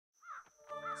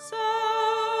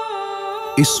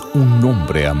es un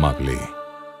hombre amable,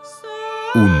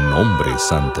 un hombre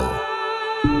santo,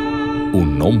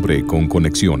 un hombre con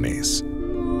conexiones.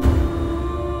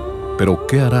 Pero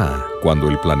 ¿qué hará cuando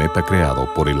el planeta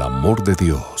creado por el amor de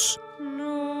Dios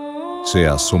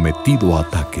sea sometido a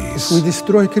ataques? If we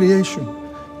destroy creation,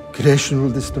 creation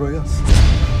will destroy us.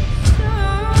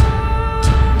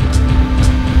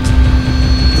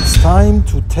 It's time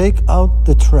to take out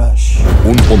the trash.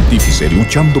 Un pontífice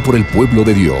luchando por el pueblo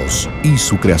de Dios y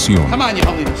su creación. Come on, Your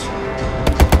Holiness.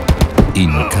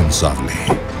 Incansable,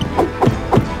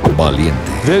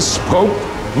 valiente. This Pope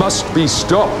must be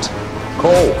stopped.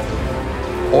 Coal,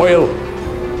 oil,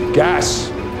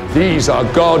 gas, these are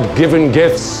God-given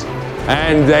gifts,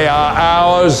 and they are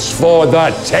ours for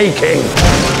the taking.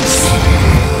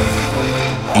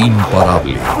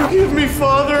 Imparable. Forgive me,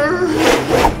 Father.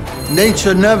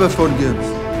 Nature never forgives.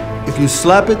 If you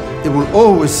slap it, it will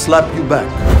always slap you back.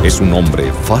 Es un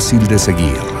hombre fácil de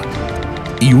seguir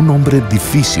y un hombre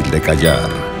difícil de callar.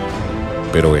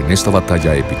 Pero en esta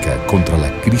batalla épica contra la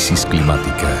crisis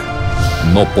climática,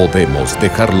 no podemos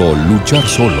dejarlo luchar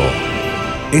solo.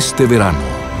 Este verano,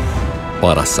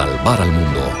 para salvar al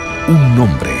mundo, un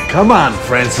hombre Come on,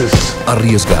 Francis.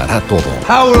 arriesgará todo.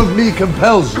 Power of me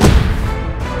compels you.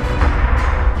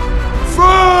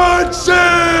 Francis!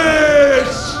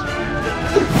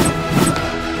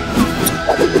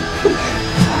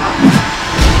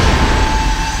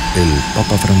 El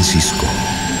Papa Francisco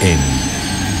en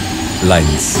la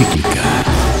Encíclica.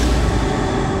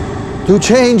 To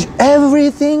change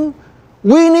everything,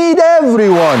 we need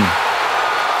everyone.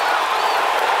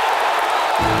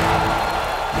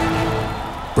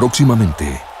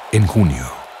 Próximamente, en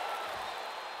junio.